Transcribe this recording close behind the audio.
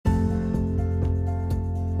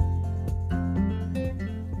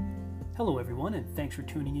Hello, everyone, and thanks for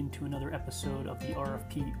tuning in to another episode of the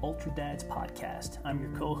RFP Ultra Dads podcast. I'm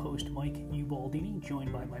your co-host, Mike Ubaldini,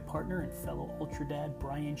 joined by my partner and fellow Ultra Dad,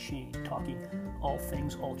 Brian Shane, talking all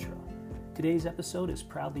things Ultra. Today's episode is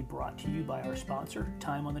proudly brought to you by our sponsor,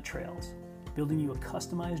 Time on the Trails, building you a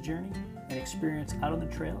customized journey and experience out on the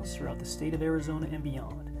trails throughout the state of Arizona and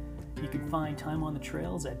beyond. You can find Time on the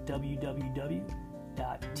Trails at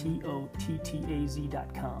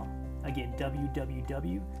www.tottaz.com. Again,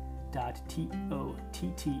 www.tottaz.com.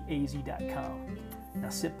 Now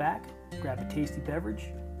sit back, grab a tasty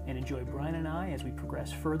beverage, and enjoy Brian and I as we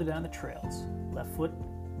progress further down the trails. Left foot,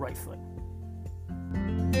 right foot.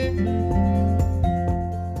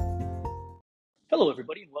 Hello,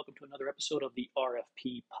 everybody, and welcome to another episode of the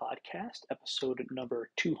RFP podcast, episode number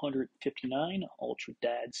 259, Ultra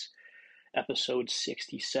Dads, episode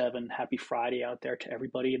 67. Happy Friday out there to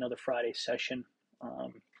everybody. Another Friday session.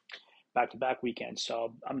 Back-to-back weekend.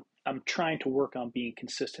 So I'm trying to work on being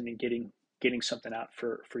consistent and getting something out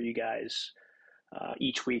for you guys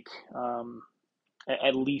each week.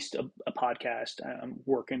 At least a podcast. I'm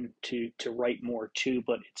working to write more too,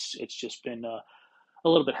 but it's just been a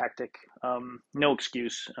little bit hectic. No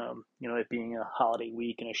excuse. It being a holiday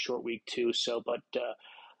week and a short week too. So, but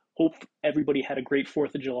hope everybody had a great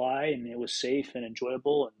 4th of July and it was safe and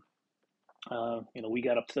enjoyable. And we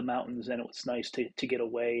got up to the mountains and it was nice to get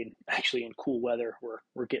away, and actually in cool weather.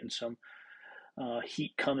 We're getting some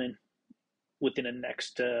heat coming within the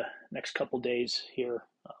next couple days here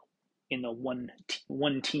in the one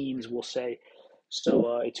teens, we'll say.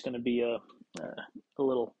 So it's going to be a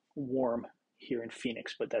little warm here in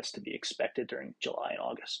Phoenix, but that's to be expected during July and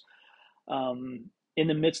August. In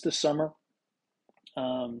the midst of summer,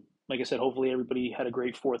 like I said, hopefully everybody had a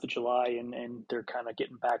great 4th of July and they're kind of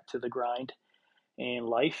getting back to the grind and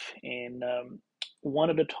life. And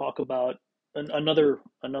wanted to talk about another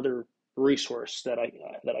resource that I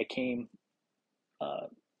came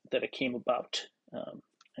about.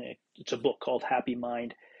 It's a book called Happy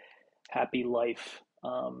Mind, Happy Life,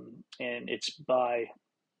 and it's by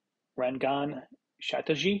Rangan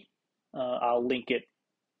Chatterjee. I'll link it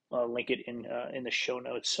in the show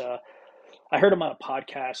notes. I heard him on a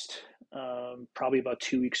podcast probably about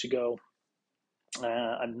 2 weeks ago.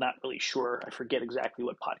 I'm not really sure. I forget exactly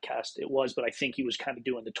what podcast it was, but I think he was kind of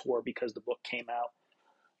doing the tour because the book came out.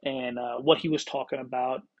 And what he was talking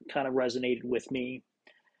about kind of resonated with me.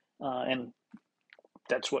 And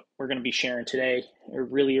that's what we're going to be sharing today,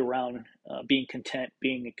 really around being content,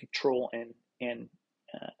 being in control, and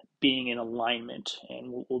being in alignment.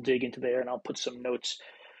 And we'll dig into there, and I'll put some notes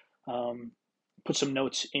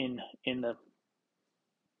in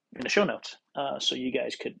the show notes, so you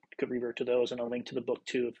guys could revert to those, and I'll link to the book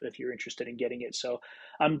too if you're interested in getting it. So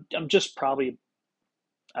I'm just probably,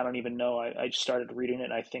 I don't even know. I just started reading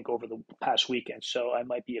it, I think, over the past weekend, so I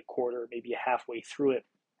might be a quarter, maybe a halfway through it.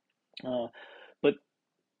 But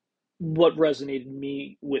what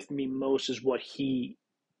resonated with me most is what he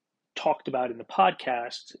talked about in the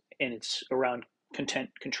podcast, and it's around content,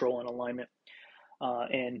 control, and alignment.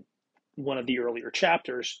 And one of the earlier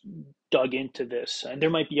chapters dug into this, and there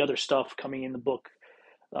might be other stuff coming in the book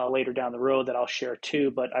later down the road that I'll share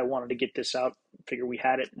too, but I wanted to get this out. Figure we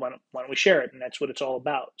had it, why don't we share it? And that's what it's all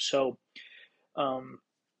about. So and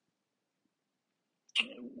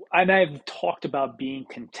I've talked about being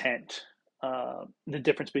content, the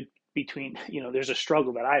difference between, there's a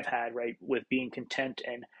struggle that I've had, right, with being content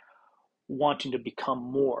and wanting to become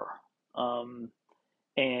more.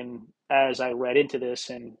 And as I read into this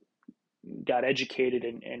and got educated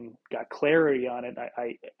and got clarity on it,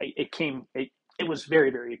 it was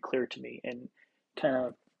very, very clear to me, and kind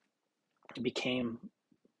of became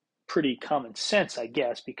pretty common sense, I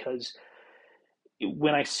guess, because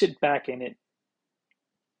when I sit back in it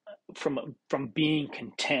from being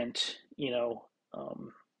content,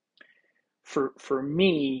 for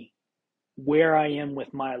me, where I am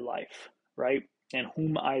with my life, right, and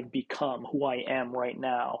whom I've become, who I am right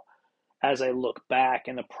now, as I look back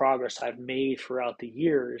and the progress I've made throughout the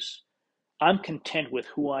years, I'm content with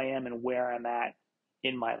who I am and where I'm at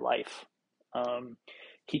in my life.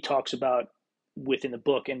 He talks about within the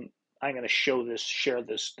book, and I'm going to share this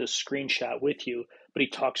screenshot with you, but he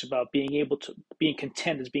talks about being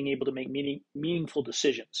content is being able to make meaningful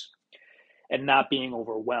decisions and not being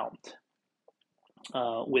overwhelmed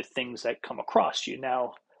with things that come across you.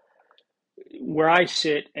 Now, where I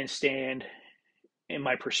sit and stand in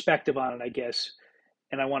my perspective on it, I guess,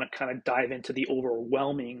 and I want to kind of dive into the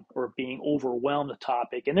overwhelming or being overwhelmed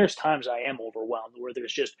topic. And there's times I am overwhelmed where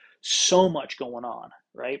there's just so much going on,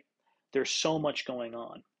 right? There's so much going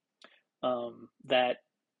on that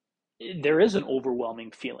there is an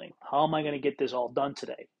overwhelming feeling. How am I going to get this all done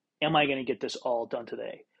today? Am I going to get this all done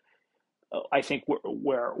today? I think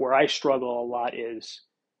where I struggle a lot is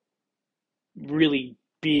really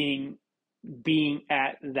being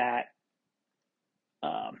at that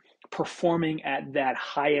performing at that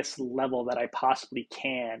highest level that I possibly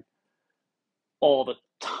can all the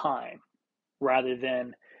time, rather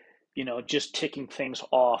than just ticking things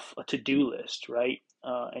off a to-do list, right?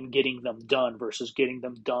 And getting them done versus getting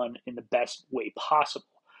them done in the best way possible.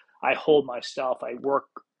 I work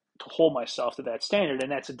to hold myself to that standard,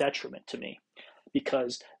 and that's a detriment to me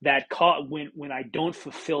because when I don't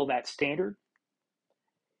fulfill that standard,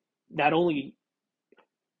 not only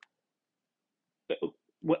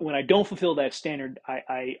when I don't fulfill that standard,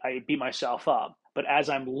 I beat myself up. But as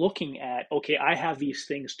I'm looking at, okay, I have these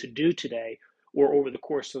things to do today or over the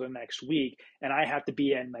course of the next week, and I have to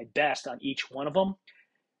be at my best on each one of them.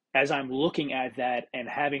 As I'm looking at that and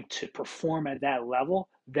having to perform at that level,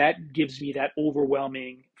 that gives me that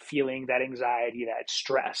overwhelming feeling, that anxiety, that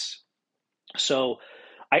stress. So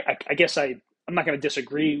I guess I'm not going to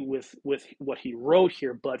disagree with what he wrote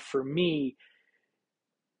here, but for me,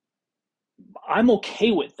 I'm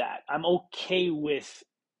okay with that. I'm okay with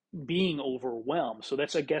being overwhelmed. So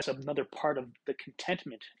that's, I guess, another part of the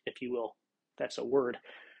contentment, if you will. That's a word.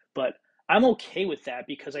 But I'm okay with that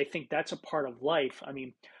because I think that's a part of life. I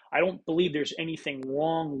mean, I don't believe there's anything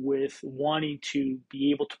wrong with wanting to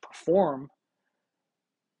be able to perform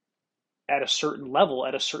at a certain level,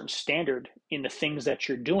 at a certain standard in the things that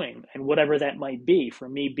you're doing, and whatever that might be. For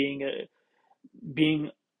me,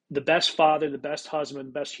 being the best father, the best husband,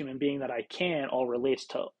 the best human being that I can, all relates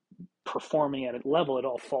to performing at a level. It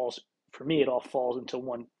all falls for me. It all falls into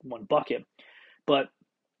one bucket. But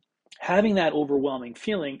having that overwhelming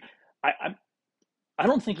feeling, I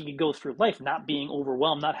don't think you can go through life not being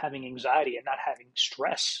overwhelmed, not having anxiety, and not having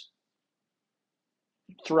stress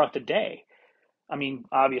throughout the day. I mean,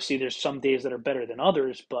 obviously, there's some days that are better than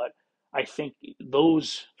others, but I think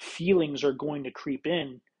those feelings are going to creep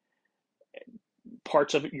in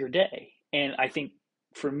parts of your day. And I think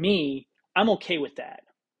for me, I'm okay with that.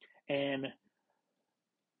 And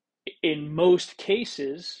in most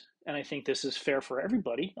cases, and I think this is fair for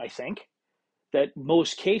everybody, I think, that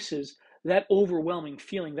most cases, that overwhelming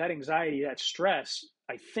feeling, that anxiety, that stress,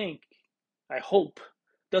 I hope,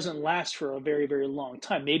 doesn't last for a very, very long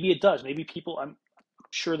time. Maybe it does. Maybe people, I'm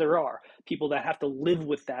sure there are people that have to live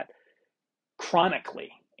with that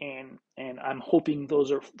chronically. And I'm hoping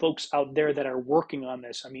those are folks out there that are working on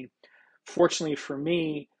this. I mean, fortunately for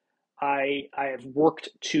me, I have worked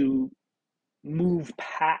to move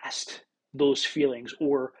past those feelings,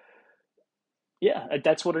 or yeah,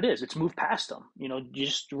 that's what it is. It's move past them.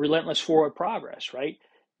 Just relentless forward progress, right?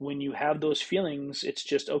 When you have those feelings, it's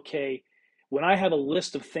just okay. When I have a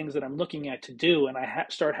list of things that I'm looking at to do, and I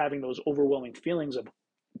start having those overwhelming feelings of,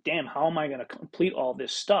 damn, how am I going to complete all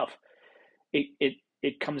this stuff?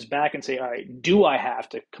 It comes back and say, all right, do I have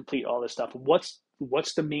to complete all this stuff? What's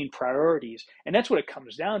the main priorities? And that's what it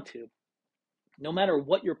comes down to. No matter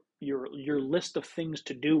what your list of things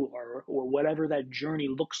to do or whatever that journey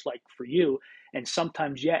looks like for you, and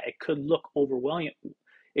sometimes, yeah, it could look overwhelming.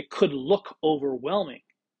 It could look overwhelming,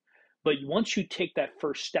 but once you take that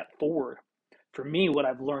first step forward, for me, what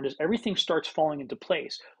I've learned is everything starts falling into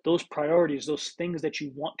place. Those priorities, those things that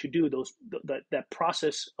you want to do, that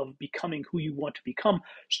process of becoming who you want to become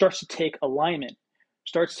starts to take alignment,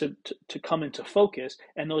 starts to come into focus,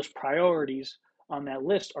 and those priorities on that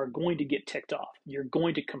list are going to get ticked off. You're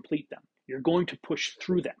going to complete them. You're going to push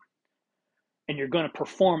through them. And you're going to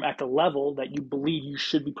perform at the level that you believe you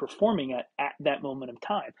should be performing at that moment of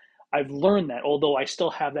time. I've learned that, although I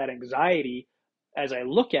still have that anxiety as I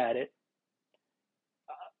look at it,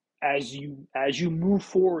 as you move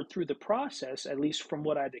forward through the process, at least from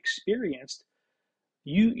what I've experienced,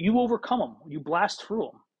 you overcome them, you blast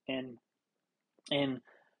through them, and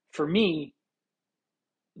for me,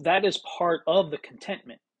 that is part of the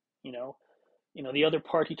contentment. You know, the other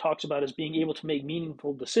part he talks about is being able to make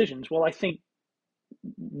meaningful decisions. Well, I think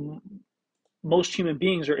most human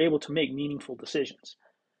beings are able to make meaningful decisions.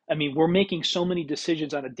 I mean, we're making so many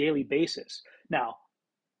decisions on a daily basis. Now,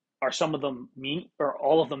 are some of them are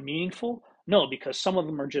all of them meaningful? No, because some of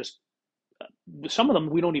them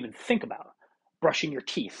we don't even think about. Brushing your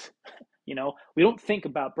teeth. We don't think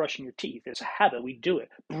about brushing your teeth. It's a habit. We do it.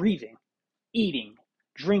 Breathing, eating,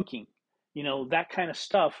 drinking, that kind of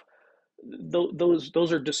stuff.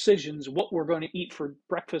 Those are decisions. What we're going to eat for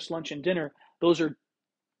breakfast, lunch, and dinner. Those are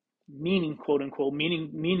quote unquote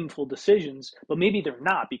meaningful decisions, but maybe they're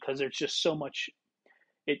not because there's just so much.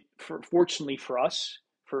 Fortunately for us,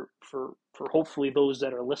 for hopefully those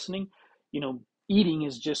that are listening, eating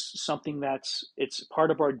is just something it's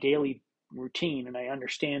part of our daily routine. And I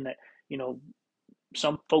understand that, you know,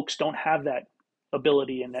 some folks don't have that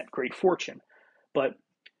ability and that great fortune, but,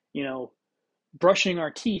 you know, brushing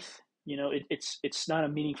our teeth, it's not a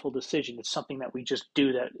meaningful decision. It's something that we just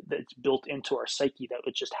do, that's built into our psyche, that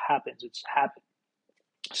it just happens. It's habit.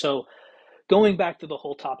 So going back to the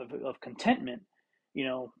whole topic of contentment, you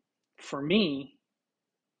know, for me,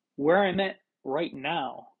 where I'm at right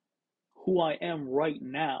now, who I am right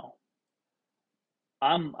now,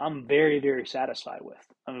 I'm very, very satisfied with.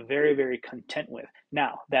 I'm very, very content with.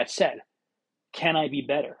 Now, that said, can I be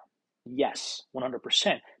better? Yes,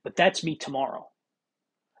 100%. But that's me tomorrow.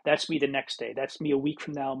 That's me the next day. That's me a week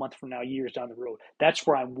from now, a month from now, years down the road. That's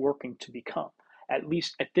where I'm working to become. At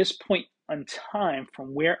least at this point in time,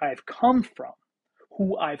 from where I've come from,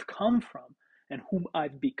 who I've come from, and whom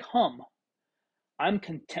I've become, I'm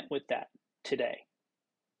content with that today.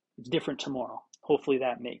 It's different tomorrow. Hopefully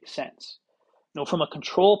that makes sense. From a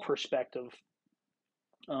control perspective,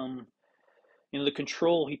 the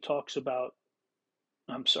control he talks about,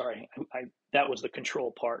 I'm sorry, that was the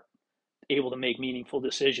control part, able to make meaningful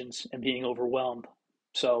decisions and being overwhelmed.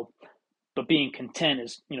 So, but being content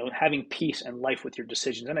is, having peace and life with your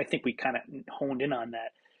decisions. And I think we kind of honed in on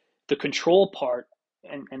that. The control part,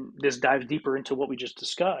 and this dives deeper into what we just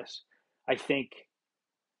discussed, I think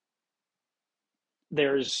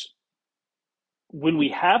when we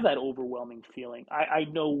have that overwhelming feeling, I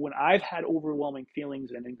know when I've had overwhelming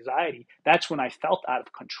feelings and anxiety, that's when I felt out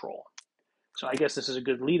of control. So I guess this is a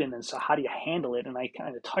good lead in. And so how do you handle it? And I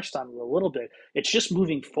kind of touched on it a little bit. It's just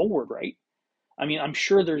moving forward, right? I mean, I'm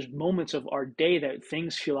sure there's moments of our day that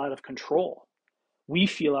things feel out of control. We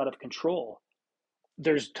feel out of control.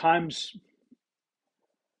 There's times,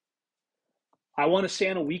 I want to say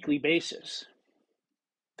on a weekly basis,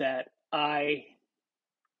 that I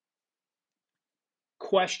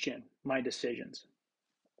question my decisions.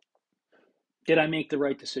 Did I make the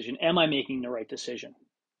right decision? Am I making the right decision?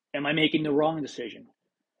 Am I making the wrong decision?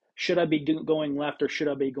 Should I be going left or should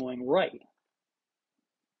I be going right?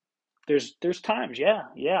 There's times, yeah.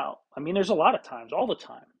 I mean, there's a lot of times, all the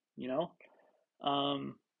time,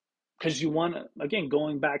 because you want to, again,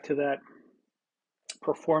 going back to that,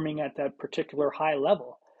 performing at that particular high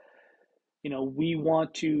level, we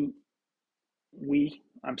want to,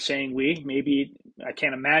 I'm saying maybe I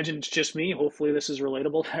can't imagine it's just me. Hopefully this is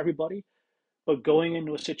relatable to everybody. But going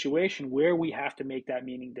into a situation where we have to make that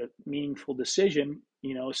meaningful decision,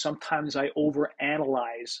 sometimes I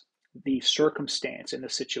overanalyze the circumstance and the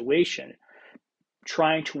situation,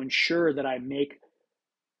 trying to ensure that I make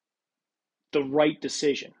the right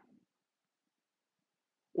decision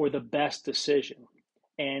or the best decision.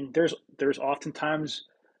 And there's oftentimes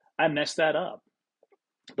I mess that up.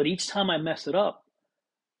 But each time I mess it up,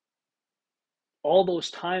 all those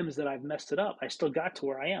times that I've messed it up, I still got to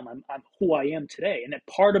where I am. I'm who I am today. And that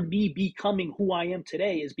part of me becoming who I am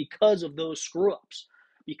today is because of those screw ups,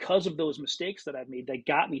 because of those mistakes that I've made that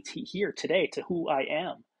got me here today to who I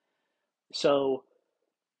am. So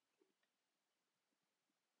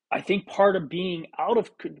I think part of being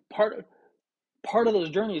part of those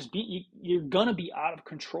journeys, you're gonna be out of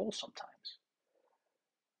control sometimes.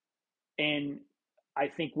 And I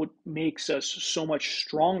think what makes us so much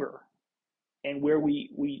stronger and where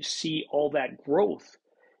we see all that growth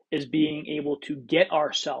is being able to get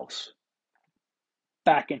ourselves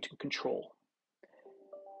back into control,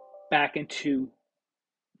 back into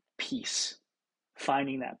peace,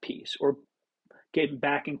 finding that peace, or getting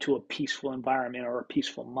back into a peaceful environment or a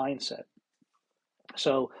peaceful mindset.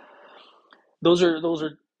 So those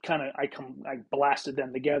are kind of, I blasted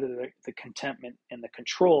them together, the contentment and the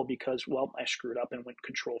control, because, well, I screwed up and went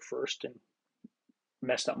control first and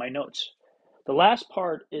messed up my notes. The last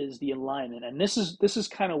part is the alignment, and this is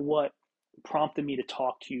kind of what prompted me to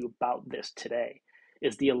talk to you about this today,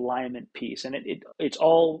 is the alignment piece. And it's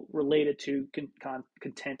all related to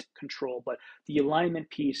content control, but the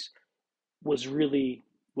alignment piece was really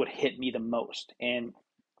what hit me the most. And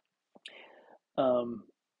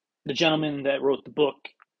the gentleman that wrote the book,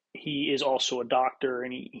 he is also a doctor,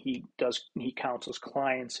 and he counsels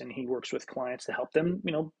clients, and he works with clients to help them,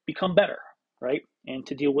 become better, right? And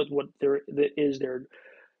to deal with what they're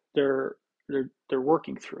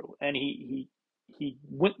working through. And he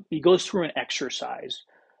goes through an exercise,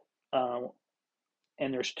 and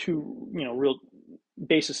there's two, real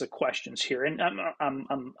basis of questions here. And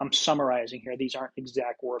I'm summarizing here. These aren't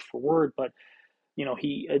exact word for word, but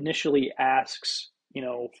he initially asks,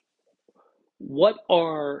 what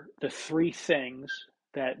are the three things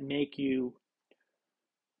that make you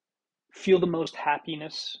feel the most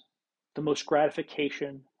happiness, the most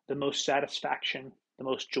gratification, the most satisfaction, the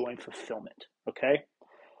most joy and fulfillment. Okay?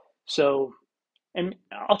 So, and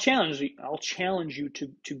I'll challenge you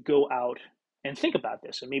to go out and think about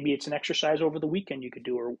this. And maybe it's an exercise over the weekend you could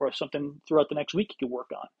do, or something throughout the next week you could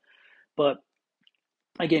work on. But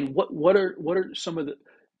again, what are some of the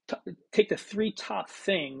take the three top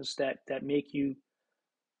things that make you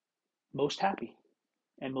most happy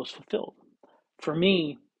and most fulfilled. For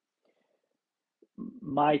me,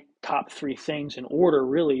 my top three things in order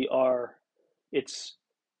really are it's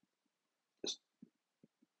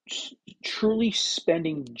truly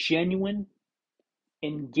spending genuine,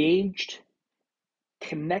 engaged,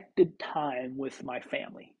 connected time with my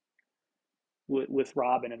family, with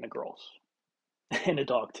Robin and the girls, and a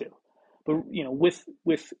dog too. But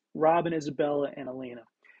with Robin, Isabella, and Elena,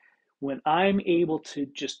 when I'm able to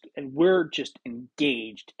and we're just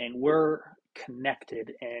engaged and we're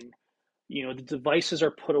connected, and the devices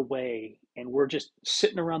are put away and we're just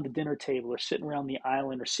sitting around the dinner table or sitting around the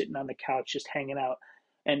island or sitting on the couch just hanging out,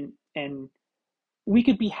 and we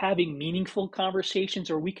could be having meaningful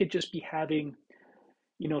conversations, or we could just be having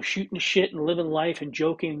shooting shit and living life and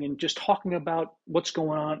joking and just talking about what's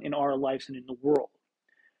going on in our lives and in the world.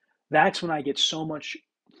 That's when I get so much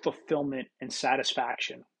fulfillment and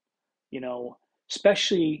satisfaction, you know,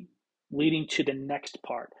 especially leading to the next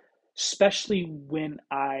part, especially when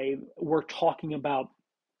we're talking about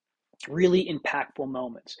really impactful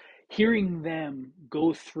moments, hearing them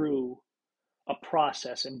go through a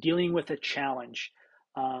process and dealing with a challenge,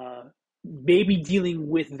 uh, maybe dealing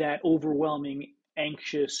with that overwhelming,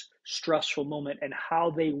 anxious, stressful moment and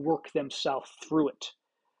how they work themselves through it.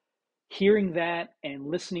 Hearing that and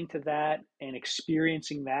listening to that and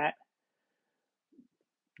experiencing that,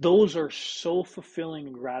 those are so fulfilling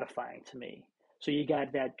and gratifying to me. So you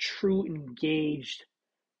got that true engaged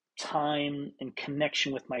time and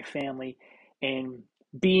connection with my family, and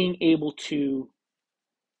being able to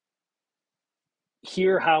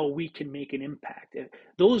hear how we can make an impact.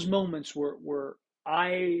 Those moments where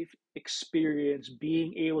I've experienced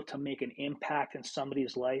being able to make an impact in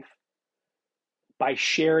somebody's life by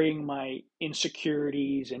sharing my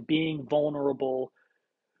insecurities and being vulnerable,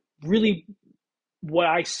 really what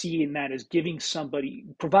I see in that is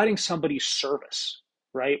providing somebody service,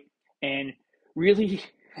 right? And really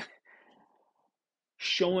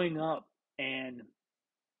showing up and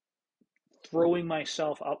throwing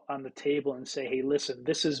myself up on the table and say, hey, listen,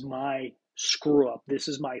 this is my screw up. This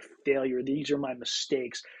is my failure. These are my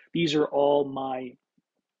mistakes. These are all my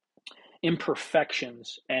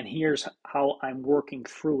imperfections. And here's how I'm working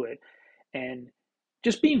through it. And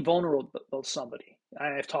just being vulnerable with somebody.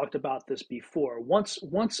 I've talked about this before. Once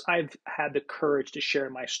I've had the courage to share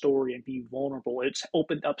my story and be vulnerable, it's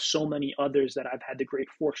opened up so many others that I've had the great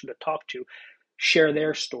fortune to talk to, share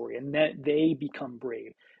their story, and that they become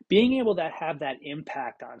brave. Being able to have that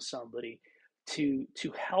impact on somebody, to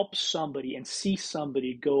help somebody and see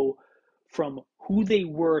somebody go from who they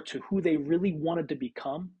were to who they really wanted to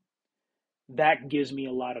become, that gives me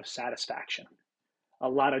a lot of satisfaction, a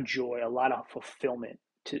lot of joy, a lot of fulfillment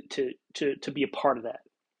to be a part of that.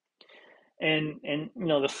 And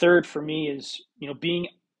the third for me is being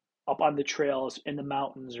up on the trails, in the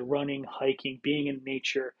mountains, running, hiking, being in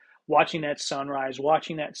nature, watching that sunrise,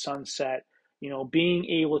 watching that sunset, being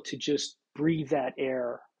able to just breathe that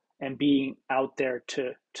air and being out there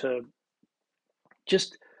to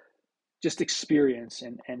just experience,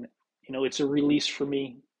 and it's a release for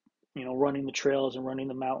me, running the trails and running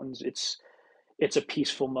the mountains. It's a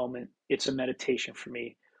peaceful moment. It's a meditation for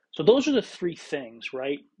me. So those are the three things,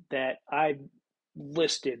 right, that I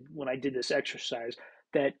listed when I did this exercise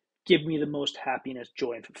that give me the most happiness,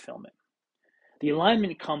 joy, and fulfillment. The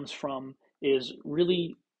alignment comes from is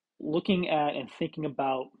really looking at and thinking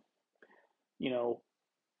about, you know,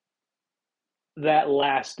 that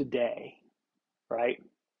last day, right?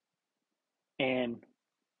 And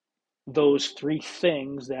those three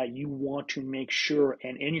things that you want to make sure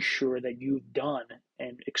and ensure that you've done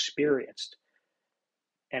and experienced.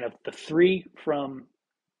 And if the three from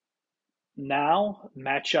now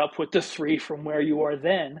match up with the three from where you are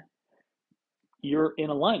then, you're in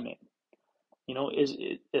alignment. Is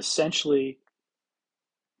essentially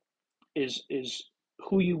is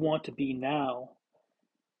who you want to be now,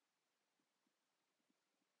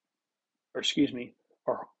 or excuse me,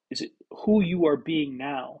 or is it who you are being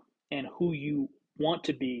now and who you want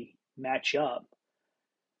to be match up,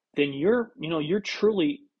 then you're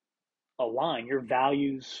truly aligned. Your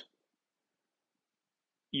values,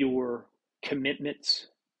 your commitments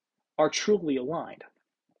are truly aligned.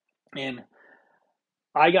 And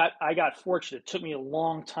I got fortunate. It took me a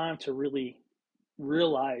long time to really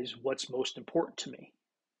realize what's most important to me,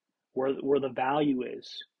 where the value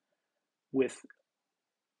is with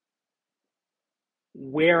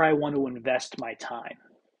where I want to invest my time.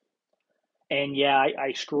 And yeah,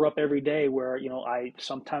 I screw up every day where, I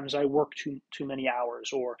sometimes I work too many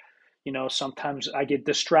hours, or, sometimes I get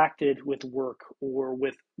distracted with work or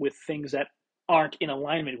with things that aren't in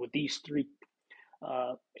alignment with these three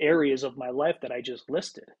areas of my life that I just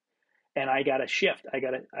listed. And I got to shift. I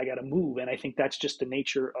got to move. And I think that's just the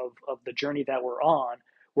nature of the journey that we're on.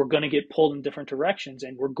 We're going to get pulled in different directions,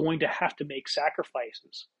 and we're going to have to make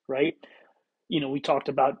sacrifices, right? We talked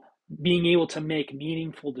about being able to make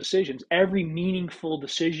meaningful decisions. Every meaningful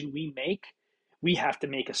decision we make, we have to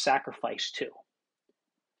make a sacrifice too.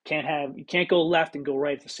 You can't go left and go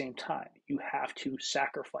right at the same time. You have to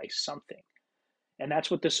sacrifice something. And that's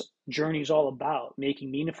what this journey is all about, making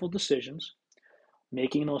meaningful decisions,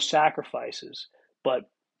 making those sacrifices, but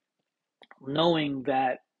knowing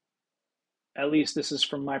that, at least this is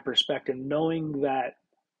from my perspective, knowing that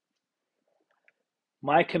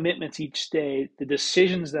my commitments each day, the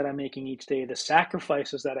decisions that I'm making each day, the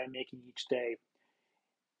sacrifices that I'm making each day,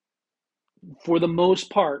 for the most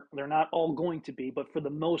part, they're not all going to be, but for the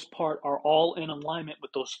most part, are all in alignment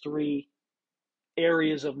with those three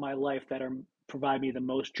areas of my life that are provide me the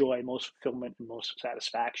most joy, most fulfillment, and most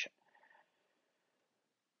satisfaction.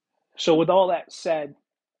 So, with all that said,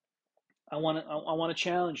 I want to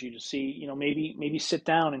challenge you to see, maybe sit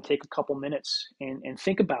down and take a couple minutes and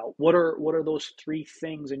think about what are those three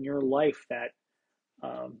things in your life that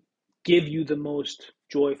um, give you the most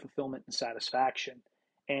joy, fulfillment, and satisfaction.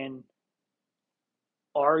 And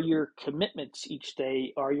are your commitments each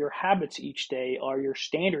day, are your habits each day, are your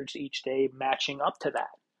standards each day matching up to that?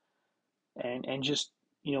 And just,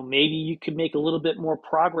 maybe you could make a little bit more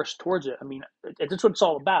progress towards it. I mean, that's what it's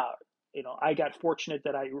all about. I got fortunate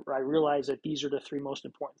that I realized that these are the three most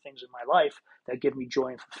important things in my life that give me joy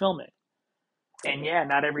and fulfillment. And yeah,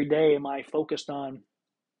 not every day am I focused on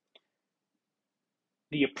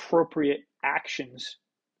the appropriate actions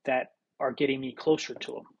that are getting me closer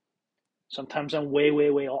to them. Sometimes I'm way, way,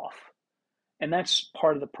 way off. And that's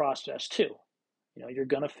part of the process too. You're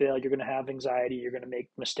going to fail, you're going to have anxiety, you're going to make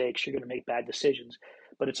mistakes, you're going to make bad decisions,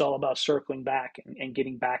 but it's all about circling back and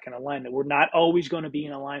getting back in alignment. We're not always going to be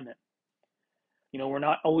in alignment. We're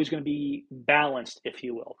not always going to be balanced, if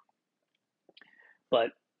you will. But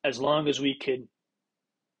as long as we could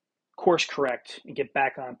course correct and get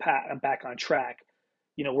back on track,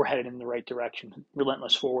 we're headed in the right direction.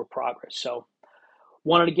 Relentless forward progress. So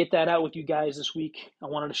wanted to get that out with you guys this week. I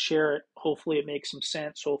wanted to share it. Hopefully it makes some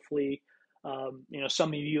sense. Hopefully, some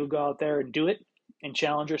of you will go out there and do it and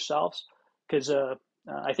challenge yourselves, because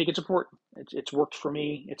I think it's important. It's worked for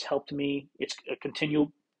me. It's helped me. It's a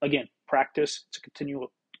continual, again, practice. It's a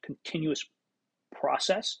continuous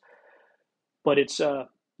process, but it's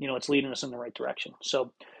leading us in the right direction.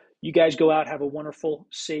 So you guys go out, have a wonderful,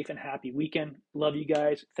 safe, and happy weekend. Love you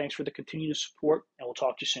guys. Thanks for the continued support, and we'll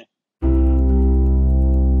talk to you soon.